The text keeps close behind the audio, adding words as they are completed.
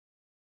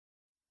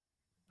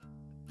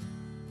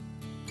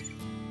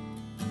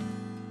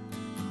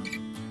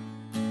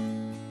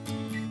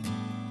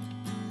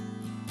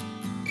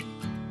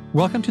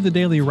Welcome to the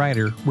Daily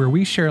Writer, where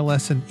we share a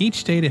lesson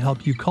each day to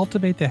help you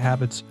cultivate the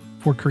habits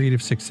for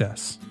creative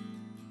success.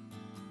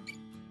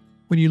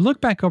 When you look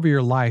back over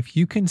your life,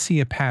 you can see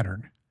a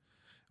pattern.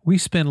 We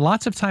spend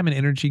lots of time and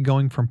energy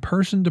going from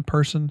person to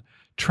person,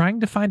 trying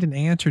to find an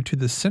answer to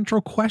the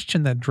central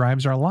question that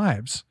drives our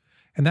lives.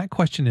 And that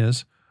question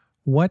is,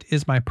 what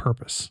is my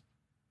purpose?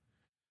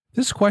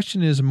 This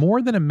question is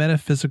more than a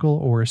metaphysical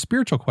or a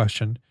spiritual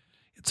question.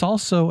 It's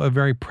also a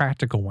very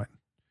practical one.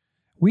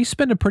 We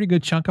spend a pretty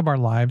good chunk of our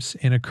lives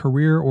in a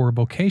career or a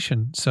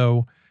vocation,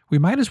 so we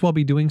might as well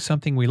be doing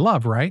something we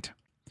love, right?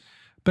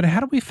 But how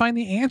do we find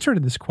the answer to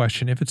this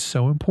question if it's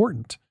so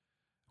important?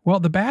 Well,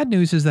 the bad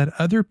news is that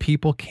other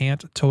people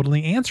can't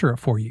totally answer it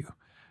for you.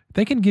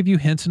 They can give you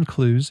hints and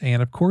clues,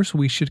 and of course,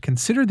 we should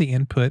consider the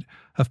input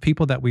of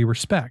people that we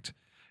respect.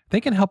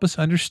 They can help us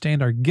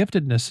understand our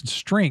giftedness and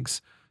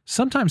strengths,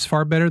 sometimes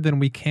far better than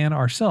we can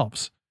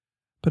ourselves.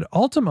 But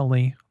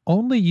ultimately,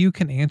 only you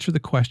can answer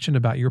the question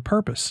about your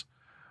purpose.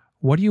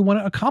 What do you want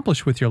to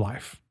accomplish with your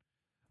life?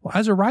 Well,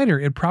 as a writer,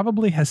 it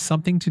probably has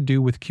something to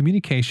do with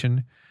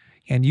communication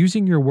and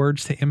using your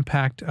words to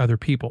impact other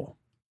people.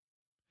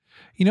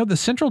 You know, the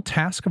central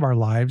task of our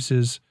lives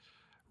is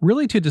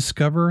really to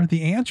discover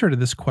the answer to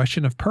this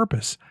question of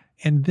purpose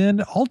and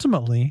then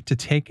ultimately to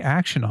take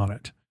action on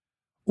it.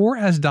 Or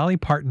as Dolly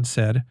Parton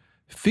said,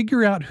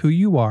 figure out who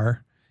you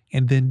are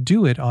and then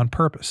do it on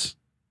purpose.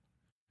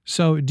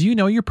 So, do you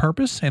know your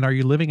purpose and are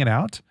you living it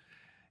out?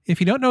 If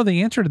you don't know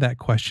the answer to that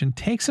question,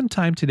 take some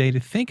time today to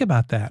think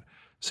about that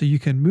so you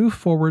can move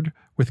forward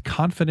with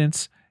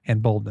confidence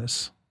and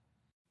boldness.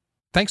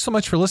 Thanks so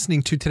much for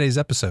listening to today's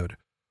episode.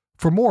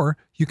 For more,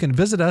 you can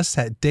visit us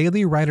at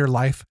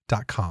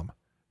dailywriterlife.com.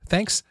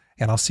 Thanks,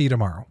 and I'll see you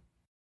tomorrow.